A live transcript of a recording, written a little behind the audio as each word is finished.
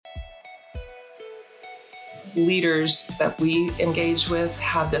leaders that we engage with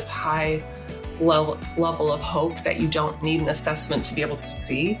have this high level of hope that you don't need an assessment to be able to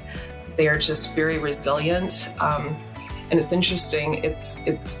see. They are just very resilient. And it's interesting,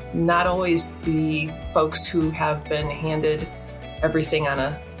 it's not always the folks who have been handed everything on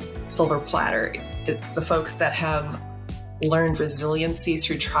a silver platter. It's the folks that have learned resiliency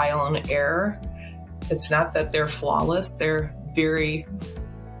through trial and error. It's not that they're flawless. They're very,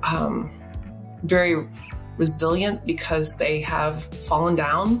 very resilient because they have fallen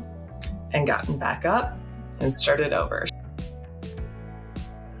down and gotten back up and started over.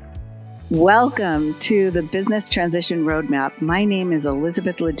 Welcome to the Business Transition Roadmap. My name is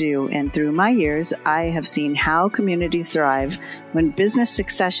Elizabeth Ledoux, and through my years, I have seen how communities thrive when business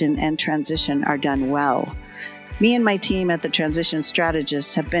succession and transition are done well. Me and my team at the Transition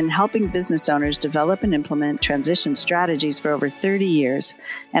Strategists have been helping business owners develop and implement transition strategies for over 30 years.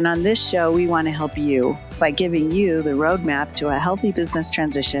 And on this show, we want to help you by giving you the roadmap to a healthy business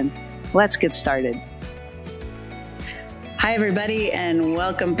transition. Let's get started. Hi, everybody, and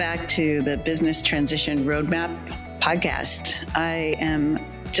welcome back to the Business Transition Roadmap podcast. I am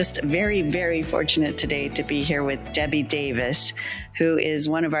just very, very fortunate today to be here with Debbie Davis, who is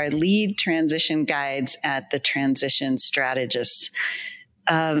one of our lead transition guides at the Transition Strategists.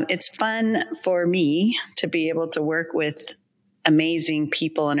 It's fun for me to be able to work with amazing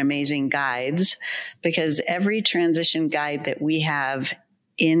people and amazing guides, because every transition guide that we have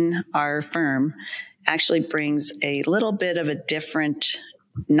in our firm actually brings a little bit of a different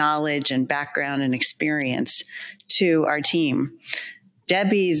knowledge and background and experience to our team.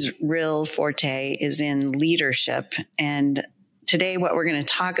 Debbie's real forte is in leadership. And today what we're going to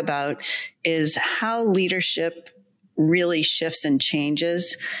talk about is how leadership really shifts and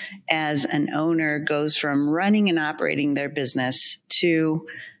changes as an owner goes from running and operating their business to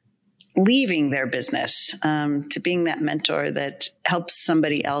leaving their business, to being that mentor that helps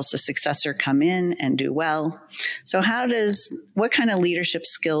somebody else, a successor, come in and do well. So what kind of leadership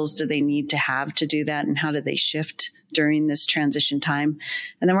skills do they need to have to do that? And how do they shift during this transition time?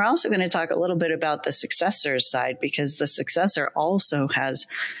 And then we're also going to talk a little bit about the successor's side, because the successor also has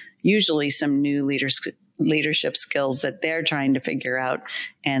usually some new leadership skills that they're trying to figure out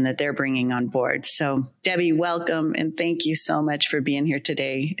and that they're bringing on board. So Debbie, welcome. And thank you so much for being here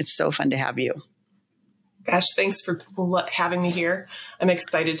today. It's so fun to have you. Gosh, thanks for having me here. I'm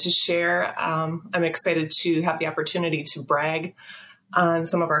excited to share. I'm excited to have the opportunity to brag on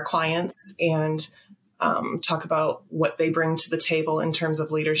some of our clients and talk about what they bring to the table in terms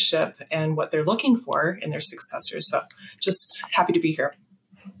of leadership and what they're looking for in their successors. So just happy to be here.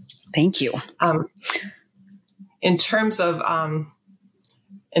 Thank you. In terms of our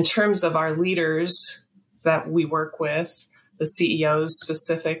leaders that we work with, the CEOs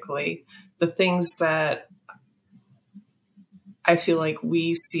specifically, the things that I feel like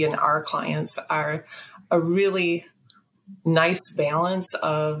we see in our clients are a really nice balance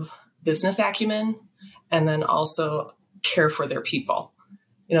of business acumen and then also care for their people.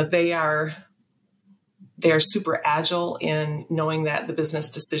 You know, they are super agile in knowing that the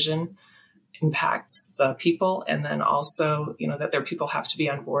business decision impacts the people, and then also, you know, that their people have to be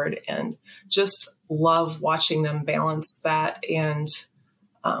on board, and just love watching them balance that and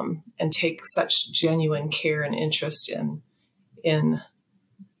take such genuine care and interest in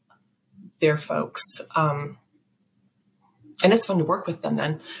their folks. And it's fun to work with them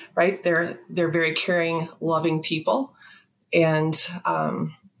then, right? They're very caring, loving people, and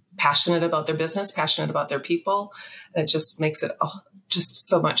passionate about their business, passionate about their people. And it just makes it just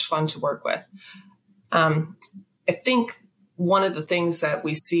so much fun to work with. I think one of the things that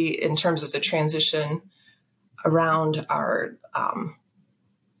we see in terms of the transition around our,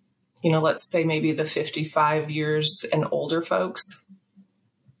 let's say maybe the 55 years and older folks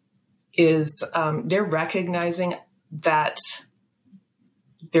is they're recognizing that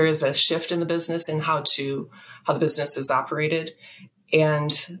there is a shift in the business and how the business is operated.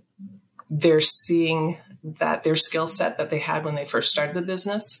 And they're seeing that their skill set that they had when they first started the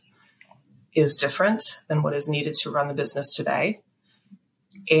business is different than what is needed to run the business today.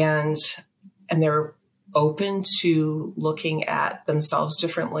 And they're open to looking at themselves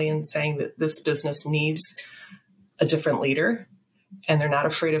differently and saying that this business needs a different leader. And they're not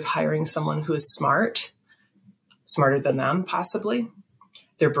afraid of hiring someone who is smarter than them, possibly.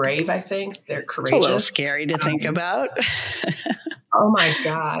 They're brave, I think. They're courageous. It's a little scary to think about. Oh my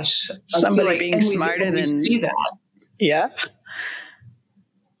gosh. Somebody being smarter than... We see that. Yeah.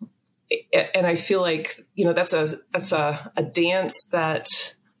 And I feel like, that's a dance that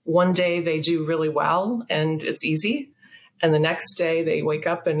one day they do really well and it's easy. And the next day they wake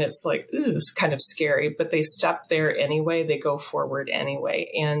up and it's like, ooh, it's kind of scary, but they step there anyway. They go forward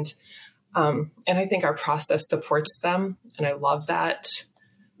anyway. And I think our process supports them. And I love that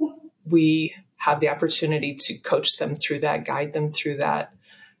we have the opportunity to coach them through that, guide them through that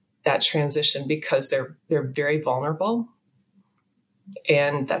transition, because they're very vulnerable.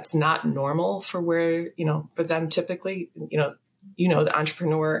 And that's not normal for where, for them typically, the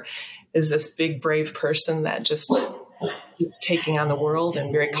entrepreneur is this big, brave person that just is taking on the world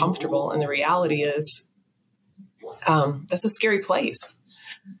and very comfortable. And the reality is that's a scary place.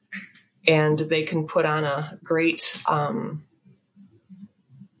 And they can put on a great, not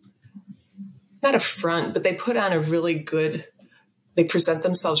a front, but they put on a really good, they present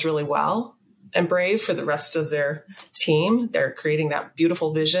themselves really well and brave for the rest of their team. They're creating that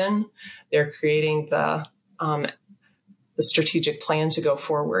beautiful vision. They're creating the strategic plan to go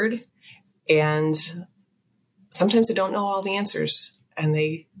forward. And sometimes they don't know all the answers, and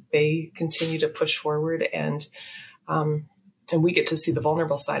they continue to push forward. And we get to see the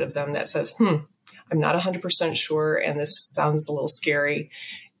vulnerable side of them that says, I'm not 100% sure. And this sounds a little scary.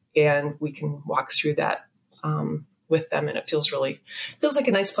 And we can walk through that with them. And it feels like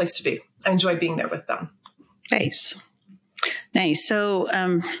a nice place to be. I enjoy being there with them. Nice.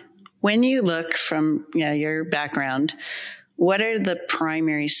 So when you look from your background, what are the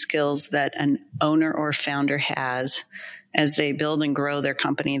primary skills that an owner or founder has as they build and grow their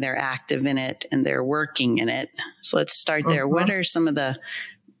company? They're active in it and they're working in it. So let's start there. What are some of the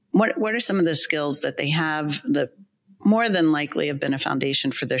skills that they have that more than likely have been a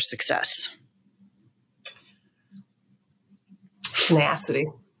foundation for their success? Tenacity.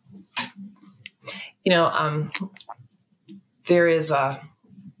 There's a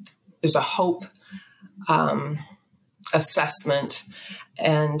hope assessment,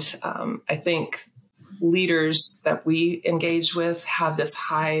 and I think leaders that we engage with have this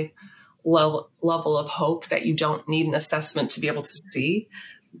high level of hope that you don't need an assessment to be able to see.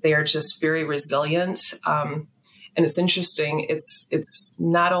 They are just very resilient. And it's interesting. It's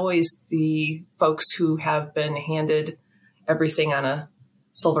not always the folks who have been handed everything on a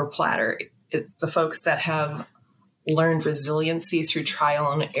silver platter. It's the folks that have learned resiliency through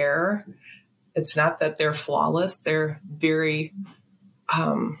trial and error. It's not that they're flawless. They're very,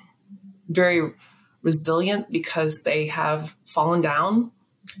 very resilient because they have fallen down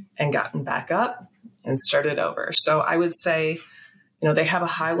and gotten back up and started over. So I would say, they have a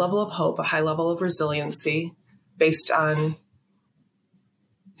high level of hope, a high level of resiliency based on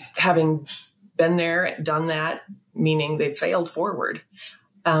having been there, done that, meaning they've failed forward.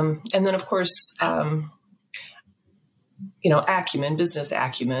 And then, of course, acumen, business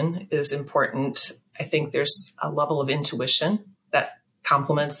acumen is important. I think there's a level of intuition that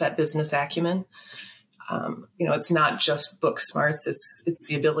complements that business acumen. It's not just book smarts. It's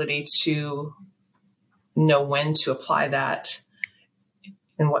the ability to know when to apply that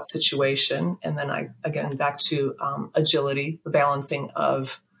in what situation. And then back to agility, the balancing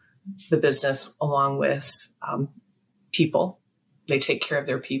of the business along with people. They take care of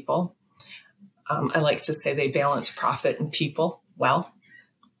their people. I like to say they balance profit and people well.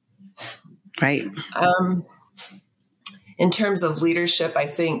 Right. In terms of leadership, I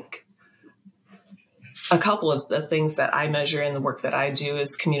think a couple of the things that I measure in the work that I do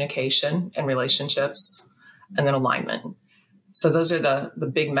is communication and relationships, and then alignment. So those are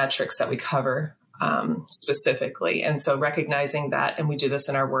the big metrics that we cover specifically. And so recognizing that, and we do this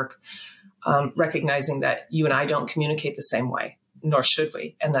in our work, recognizing that you and I don't communicate the same way, nor should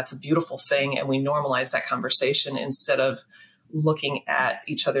we. And that's a beautiful thing. And we normalize that conversation instead of looking at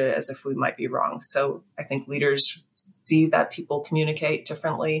each other as if we might be wrong. So I think leaders see that people communicate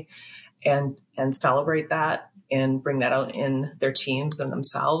differently and celebrate that and bring that out in their teams and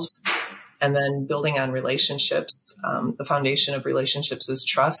themselves. And then building on relationships. The foundation of relationships is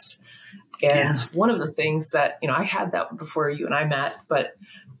trust. And one of the things that, I had that before you and I met, but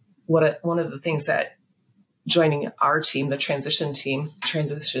one of the things that joining our team, the transition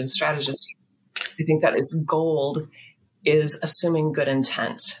strategist team, I think that is gold, is assuming good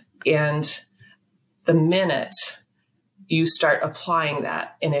intent. And the minute you start applying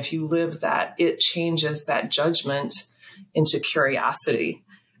that, and if you live that, it changes that judgment into curiosity.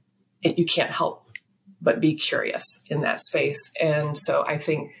 You can't help but be curious in that space. And so I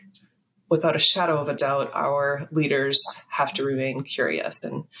think without a shadow of a doubt, our leaders have to remain curious,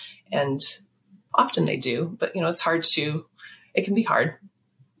 and often they do, but it can be hard.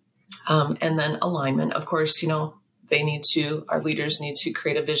 And then alignment, of course, our leaders need to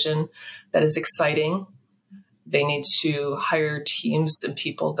create a vision that is exciting. They need to hire teams and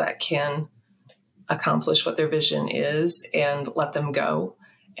people that can accomplish what their vision is and let them go.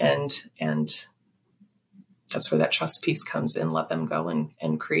 And that's where that trust piece comes in. Let them go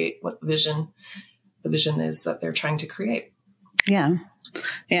and create what the vision is that they're trying to create. Yeah.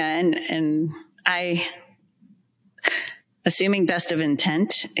 Yeah. And I, assuming best of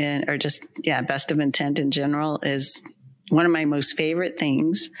intent best of intent in general is one of my most favorite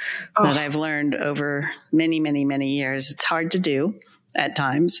things that I've learned over many, many, many years. It's hard to do at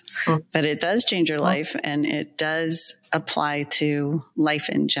times, but it does change your life, and it does apply to life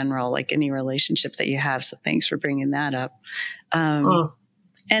in general, like any relationship that you have. So thanks for bringing that up. And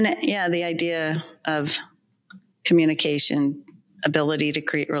the idea of communication, ability to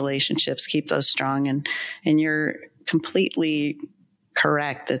create relationships, keep those strong. And you're completely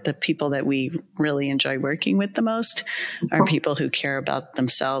correct that the people that we really enjoy working with the most are people who care about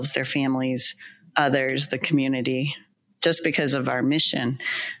themselves, their families, others, the community, just because of our mission.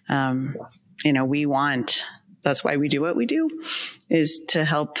 That's why we do what we do, is to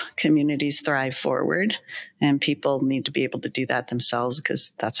help communities thrive forward. And people need to be able to do that themselves,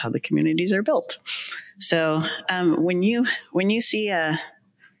 because that's how the communities are built. So when you see an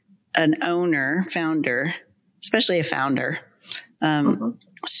owner, founder, especially a founder,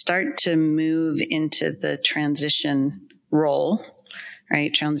 start to move into the transition role,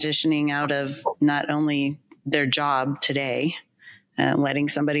 right? Transitioning out of not only their job today, letting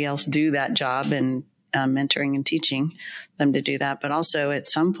somebody else do that job and mentoring and teaching them to do that, but also at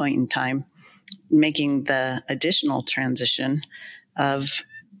some point in time, making the additional transition of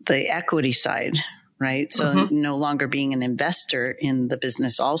the equity side, right? So no longer being an investor in the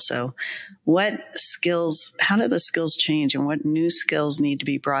business also. How do the skills change, and what new skills need to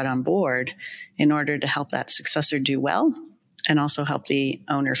be brought on board in order to help that successor do well, and also help the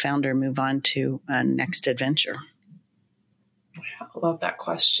owner founder move on to a next adventure? I love that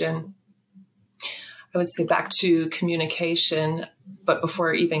question. I would say back to communication, but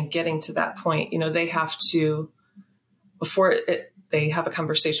before even getting to that point, they have to, they have a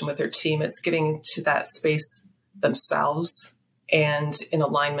conversation with their team, it's getting to that space themselves and in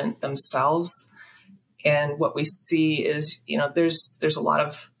alignment themselves. And what we see is, there's a lot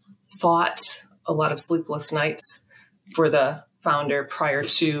of thought, a lot of sleepless nights for the founder prior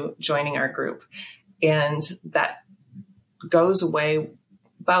to joining our group. And that goes away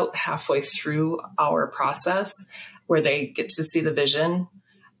about halfway through our process, where they get to see the vision.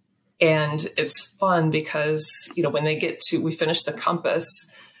 And it's fun because, when we finish the compass,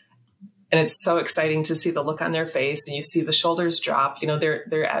 and it's so exciting to see the look on their face, and you see the shoulders drop,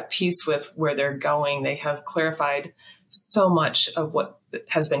 they're at peace with where they're going. They have clarified so much of what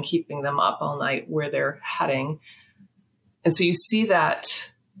has been keeping them up all night, where they're heading. And so you see that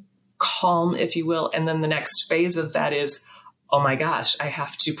calm, if you will. And then the next phase of that is, oh my gosh, I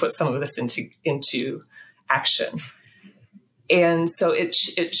have to put some of this into action. And so it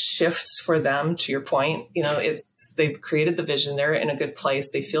shifts for them, to your point. They've created the vision, they're in a good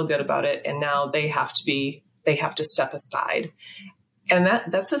place, they feel good about it, and now they have to step aside. And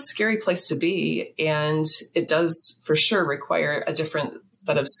that's a scary place to be. And it does for sure require a different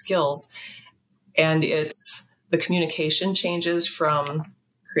set of skills. And it's the communication changes from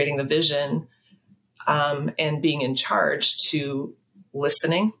creating the vision and being in charge to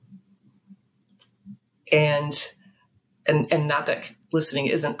listening. And not that listening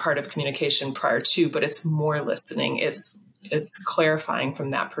isn't part of communication prior to, but it's more listening. It's clarifying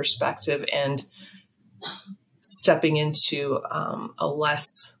from that perspective and stepping into a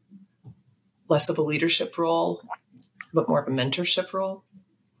less of a leadership role, but more of a mentorship role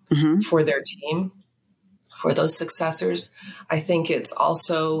for their team, for those successors. I think it's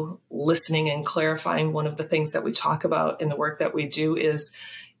also listening and clarifying. One of the things that we talk about in the work that we do is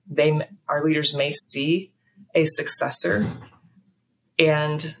our leaders may see a successor,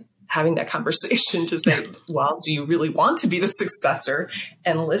 and having that conversation to say, well, do you really want to be the successor?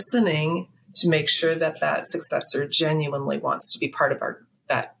 And listening to make sure that successor genuinely wants to be part of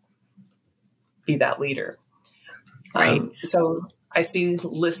be that leader. Right. So I see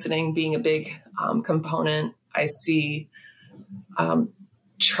listening being a big component. I see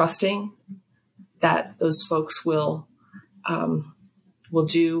trusting that those folks will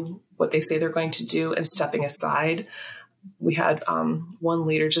do what they say they're going to do, and stepping aside. We had one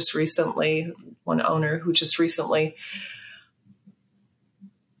leader just recently, one owner who just recently,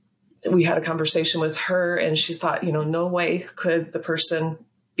 we had a conversation with her, and she thought, no way could the person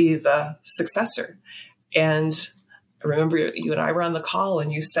be the successor. And I remember you and I were on the call,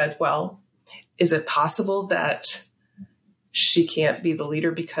 and you said, well, is it possible that she can't be the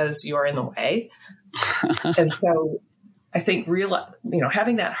leader because you're in the way? And so I think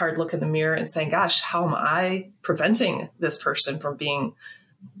having that hard look in the mirror and saying, gosh, how am I preventing this person from being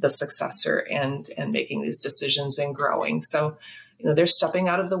the successor and making these decisions and growing? So, they're stepping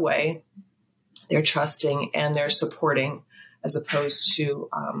out of the way, they're trusting, and they're supporting, as opposed to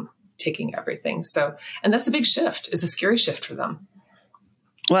taking everything. So, and that's a big shift. It's a scary shift for them.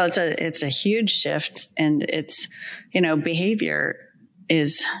 Well, it's a huge shift, and it's,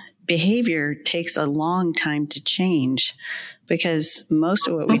 behavior takes a long time to change, because most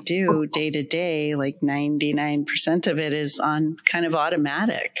of what we do day to day, like 99% of it, is on kind of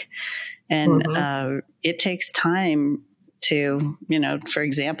automatic. And it takes time to, for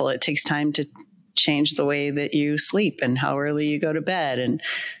example, it takes time to change the way that you sleep and how early you go to bed, and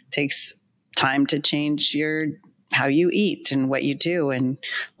it takes time to change how you eat and what you do, and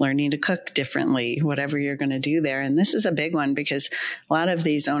learning to cook differently, whatever you're going to do there. And this is a big one, because a lot of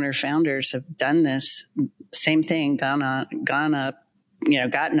these owner founders have done this same thing, gotten up,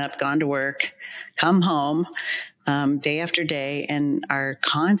 gone to work, come home day after day, and are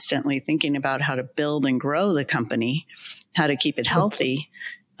constantly thinking about how to build and grow the company, how to keep it healthy,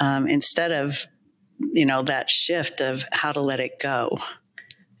 instead of, that shift of how to let it go.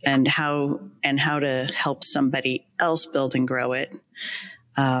 And how to help somebody else build and grow it.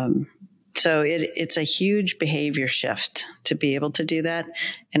 So it's a huge behavior shift to be able to do that.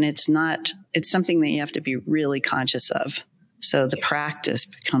 And it's something that you have to be really conscious of. So the practice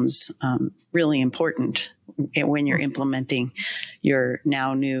becomes really important when you're implementing your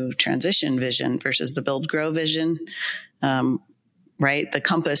now new transition vision versus the build grow vision. Right? The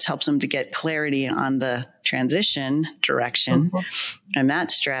compass helps them to get clarity on the transition direction and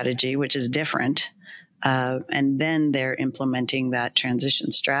that strategy, which is different. And then they're implementing that transition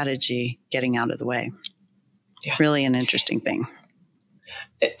strategy, getting out of the way. Yeah. Really an interesting thing.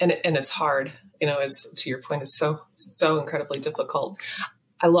 And it's hard, as to your point, it's so incredibly difficult.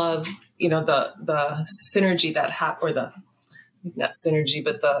 I love, the synergy that or not synergy,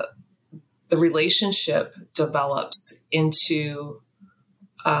 but the relationship develops into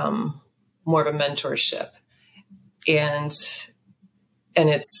more of a mentorship, and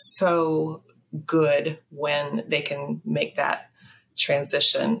it's so good when they can make that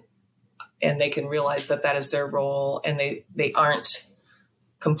transition and they can realize that is their role, and they aren't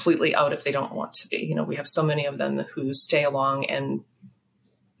completely out if they don't want to be. We have so many of them who stay along and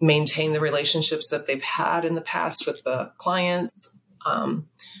maintain the relationships that they've had in the past with the clients,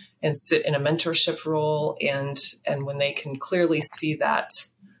 and sit in a mentorship role. And when they can clearly see that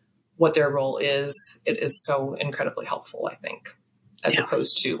what their role is, it is so incredibly helpful, I think, as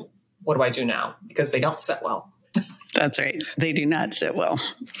opposed to what do I do now? Because they don't sit well. That's right. They do not sit well.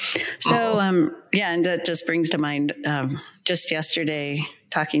 So, and that just brings to mind, just yesterday,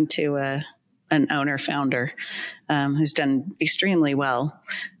 talking to an owner founder who's done extremely well.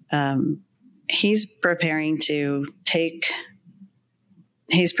 He's preparing to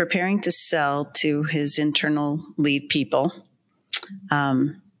sell to his internal lead people,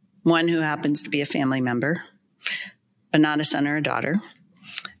 one who happens to be a family member, but not a son or a daughter.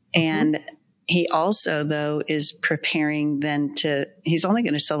 And he also, though, is preparing then he's only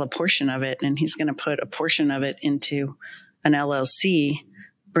going to sell a portion of it, and he's going to put a portion of it into an LLC,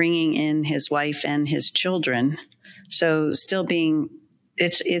 bringing in his wife and his children. So still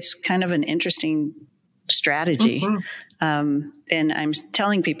it's kind of an interesting strategy. And I'm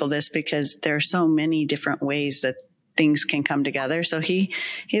telling people this because there are so many different ways that things can come together. So he's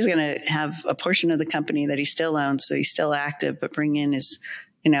going to have a portion of the company that he still owns, so he's still active, but bring in his,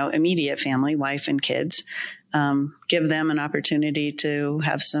 immediate family, wife and kids, give them an opportunity to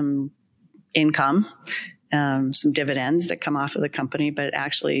have some income, some dividends that come off of the company, but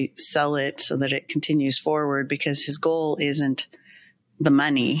actually sell it so that it continues forward, because his goal isn't the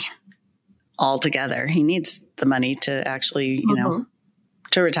money altogether. He needs the money to actually,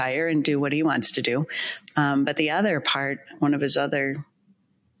 to retire and do what he wants to do. But the other part, one of his other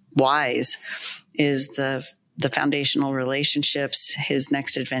whys, is the foundational relationships, his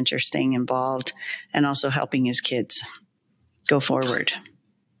next adventure, staying involved, and also helping his kids go forward.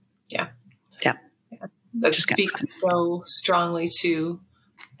 Yeah. Yeah. That speaks so strongly to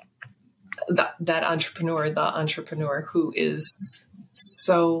that entrepreneur, the entrepreneur who is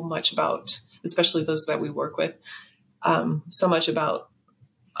so much about, especially those that we work with, so much about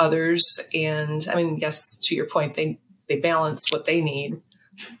others. And I mean, yes, to your point, they balance what they need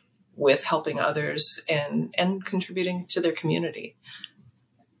with helping others and contributing to their community.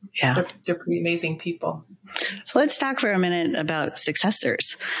 Yeah. They're pretty amazing people. So let's talk for a minute about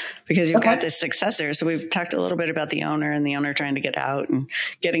successors, because you've got this successor. So we've talked a little bit about the owner and the owner trying to get out and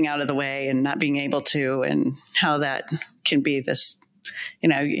getting out of the way and not being able to, and how that can be this,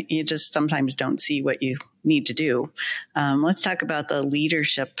 you just sometimes don't see what you need to do. Let's talk about the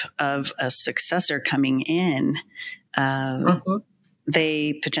leadership of a successor coming in.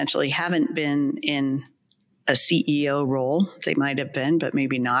 They potentially haven't been in a CEO role. They might have been, but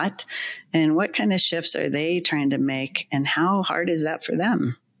maybe not. And what kind of shifts are they trying to make, and how hard is that for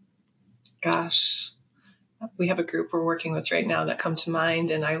them? Gosh, we have a group we're working with right now that come to mind,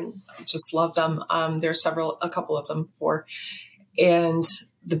 and I just love them. There's a couple of them and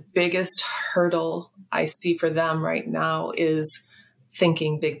the biggest hurdle I see for them right now is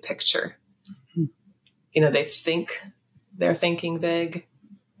thinking big picture. They're thinking big.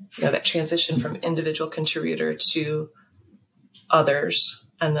 That transition from individual contributor to others,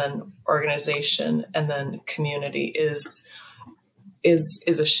 and then organization, and then community is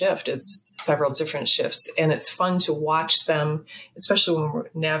a shift. It's several different shifts, and it's fun to watch them, especially when we're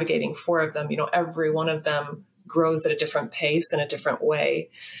navigating 4 of them. Every one of them grows at a different pace in a different way.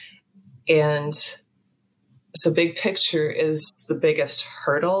 And so big picture is the biggest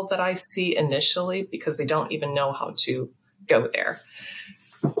hurdle that I see initially, because they don't even know how to go there.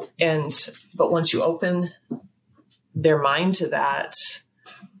 But once you open their mind to that,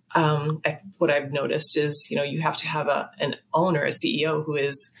 what I've noticed is, you have to have an owner, a CEO who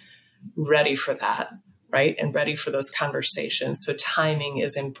is ready for that, right? And ready for those conversations. So timing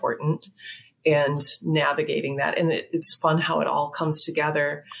is important, and navigating that. And it's fun how it all comes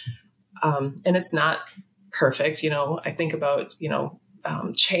together. And it's not perfect. I think about,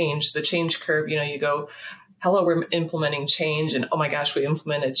 change, the change curve. You go, hello, we're implementing change, and oh my gosh, we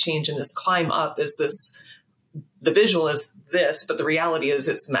implemented change, and this climb up is this, the visual is this, but the reality is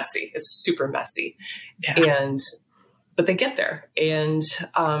it's messy. It's super messy. Yeah. But they get there. And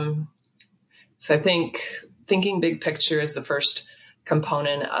so I think thinking big picture is the first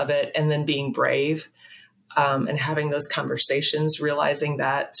component of it, and then being brave, and having those conversations, realizing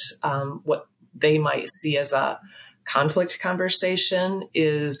that what they might see as a conflict conversation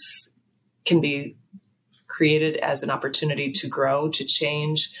can be created as an opportunity to grow, to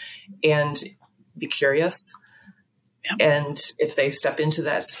change, and be curious. Yep. And if they step into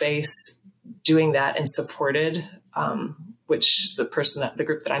that space, doing that and supported, which the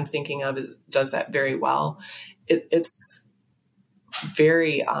group that I'm thinking of does that very well. It's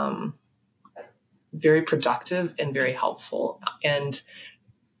very, very productive and very helpful. And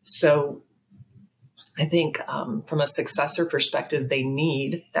so I think from a successor perspective, they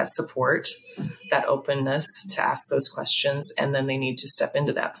need that support, that openness to ask those questions, and then they need to step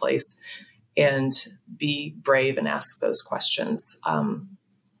into that place and be brave and ask those questions. Yeah,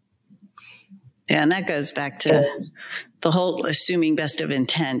 and that goes back to the whole assuming best of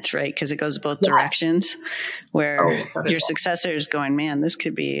intent, right? Because it goes both directions, where your successor is going, man, this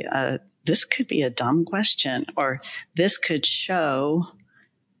could be a dumb question, or this could show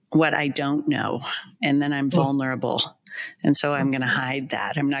what I don't know, and then I'm vulnerable. And so I'm going to hide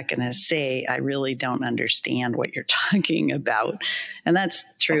that. I'm not going to say, I really don't understand what you're talking about. And that's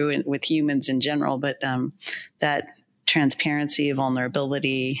true with humans in general, but that transparency,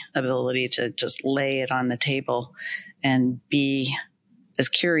 vulnerability, ability to just lay it on the table and be as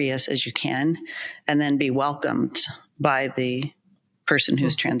curious as you can, and then be welcomed by the person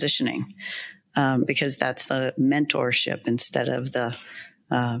who's transitioning, because that's the mentorship instead of the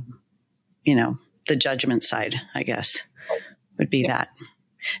the judgment side, I guess, would be that.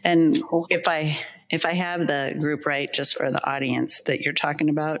 And if I have the group right, just for the audience that you're talking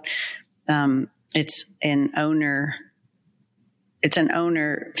about, it's an owner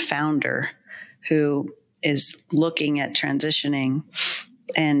founder who is looking at transitioning,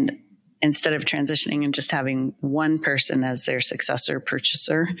 and instead of transitioning and just having one person as their successor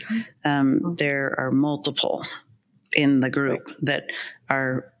purchaser, there are multiple in the group that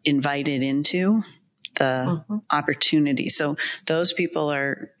are invited into the opportunity. So those people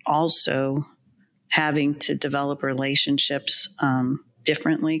are also having to develop relationships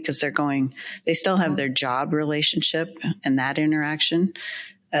differently, because they still have their job relationship and that interaction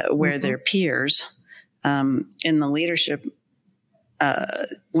where they're peers in the leadership.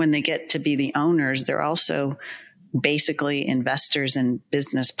 When they get to be the owners, they're also basically investors and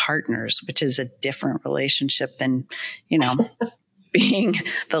business partners, which is a different relationship than, being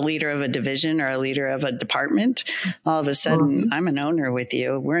the leader of a division or a leader of a department. All of a sudden, I'm an owner with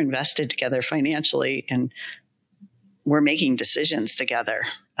you. We're invested together financially, and we're making decisions together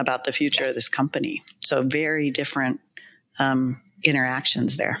about the future of this company. So very different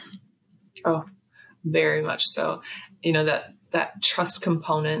interactions there. Oh, very much so. That trust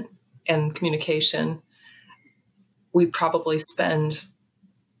component and communication, we probably spend,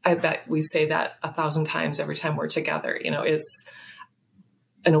 I bet we say that 1,000 times every time we're together. It's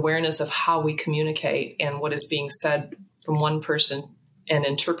an awareness of how we communicate and what is being said from one person and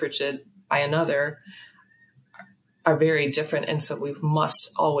interpreted by another are very different. And so we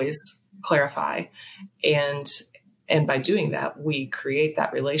must always clarify. And by doing that, we create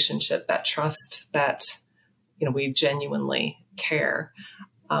that relationship, that trust, that, we genuinely care.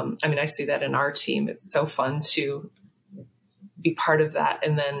 I see that in our team. It's so fun to be part of that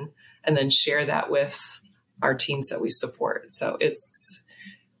and then share that with our teams that we support. So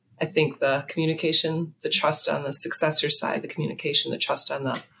I think the communication, the trust on the successor side, the communication, the trust on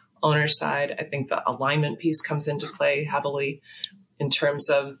the owner side. I think the alignment piece comes into play heavily in terms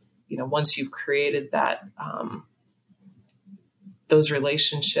of, once you've created that, those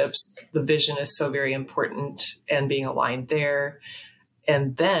relationships, the vision is so very important and being aligned there.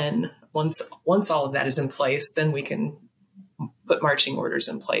 And then once all of that is in place, then we can put marching orders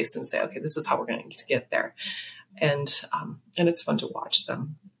in place and say, okay, this is how we're going to get there. And it's fun to watch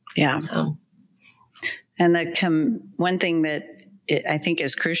them. Yeah. And one thing that I think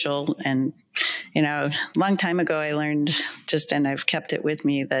is crucial, and, a long time ago, I learned and I've kept it with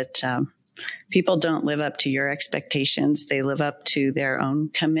me, that people don't live up to your expectations. They live up to their own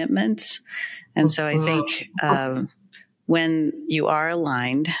commitments. And so I think when you are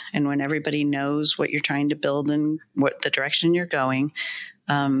aligned and when everybody knows what you're trying to build and what the direction you're going,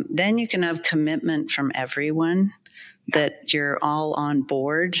 then you can have commitment from everyone that you're all on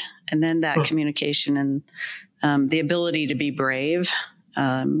board. And then that communication and the ability to be brave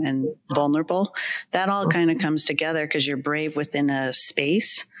and vulnerable, that all kind of comes together because you're brave within a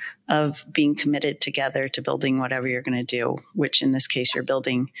space of being committed together to building whatever you're going to do, which in this case, you're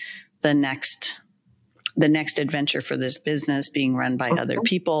building the next adventure for this business being run by other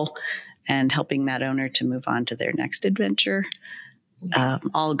people and helping that owner to move on to their next adventure.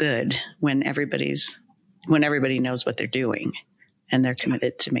 All good when everybody knows what they're doing and they're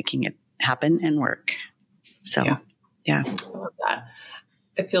committed to making it happen and work. So, yeah. I love that.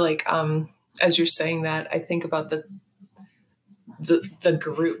 I feel like, as you're saying that, I think about the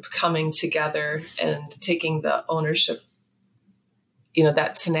group coming together and taking the ownership,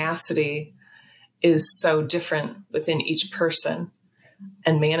 that tenacity is so different within each person,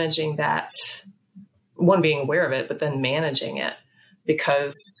 and managing that, one, being aware of it, but then managing it,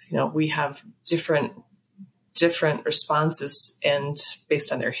 because, we have different responses, and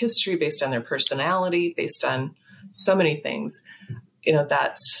based on their history, based on their personality, based on so many things,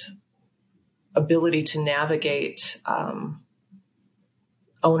 that ability to navigate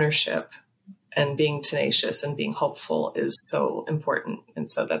ownership and being tenacious and being hopeful is so important. And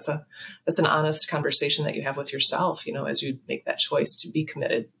so that's an honest conversation that you have with yourself, as you make that choice to be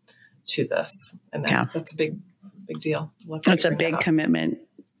committed to this. And that's a big deal. It's a big commitment.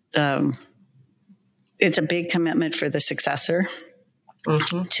 It's a big commitment for the successor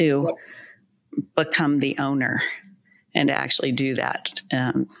to become the owner and to actually do that.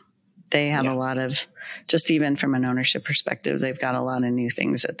 They have a lot of, just even from an ownership perspective, they've got a lot of new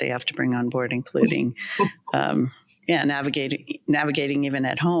things that they have to bring on board, including, navigating even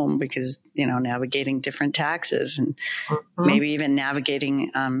at home, because, navigating different taxes and maybe even navigating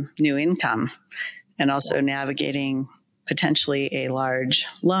new income, and also navigating potentially a large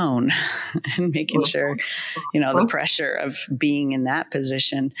loan and making sure, the pressure of being in that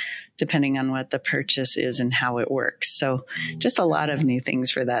position, depending on what the purchase is and how it works. So just a lot of new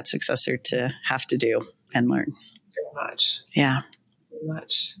things for that successor to have to do and learn. Very much. Yeah. Very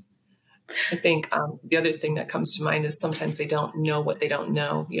much. I think the other thing that comes to mind is sometimes they don't know what they don't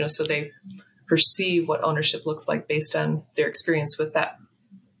know, so they perceive what ownership looks like based on their experience with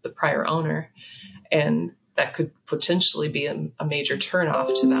the prior owner. And that could potentially be a major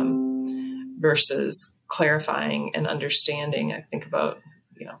turnoff to them versus clarifying and understanding. I think about,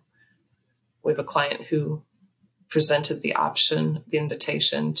 we have a client who presented the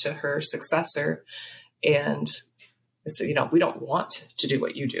invitation to her successor. And I said, we don't want to do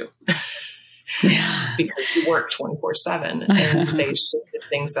what you do because you work 24/7. And they shifted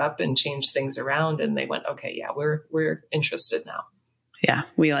things up and changed things around. And they went, okay, yeah, we're interested now. Yeah,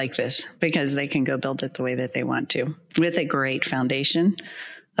 we like this because they can go build it the way that they want to with a great foundation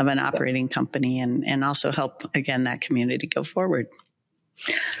of an operating company and also help, again, that community go forward.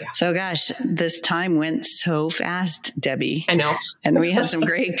 Yeah. So, gosh, this time went so fast, Debbie. I know. And we had some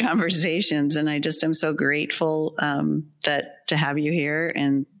great conversations, and I just am so grateful to have you here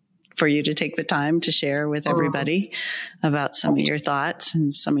and for you to take the time to share with everybody about some of your thoughts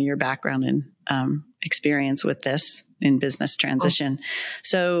and some of your background and experience with this in business transition.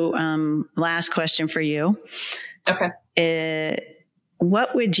 So last question for you. Okay.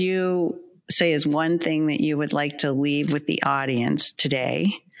 What would you say is one thing that you would like to leave with the audience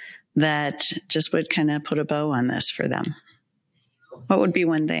today that just would kind of put a bow on this for them? What would be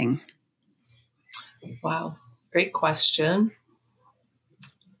one thing? Wow. Great question.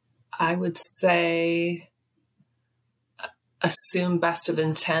 I would say assume best of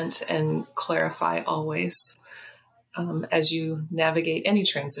intent and clarify always as you navigate any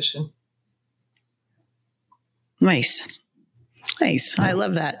transition. Nice. I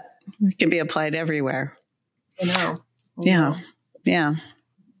love that. It can be applied everywhere. I know. Yeah.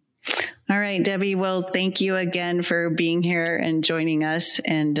 All right, Debbie. Well, thank you again for being here and joining us.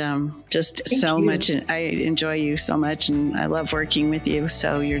 And just thank so you. Much. I enjoy you so much, and I love working with you.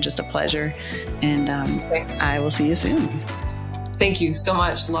 So you're just a pleasure. And I will see you soon. Thank you so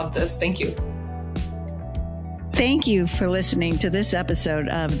much. Love this. Thank you. Thank you for listening to this episode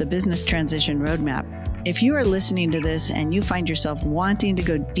of the Business Transition Roadmap. If you are listening to this and you find yourself wanting to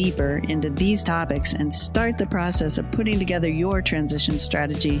go deeper into these topics and start the process of putting together your transition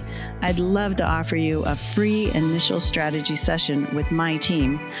strategy, I'd love to offer you a free initial strategy session with my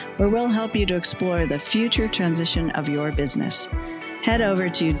team, where we'll help you to explore the future transition of your business. Head over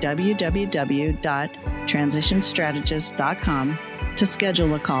to www.transitionstrategist.com to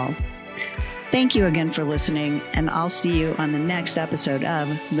schedule a call. Thank you again for listening, and I'll see you on the next episode of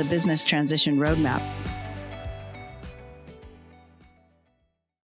the Business Transition Roadmap.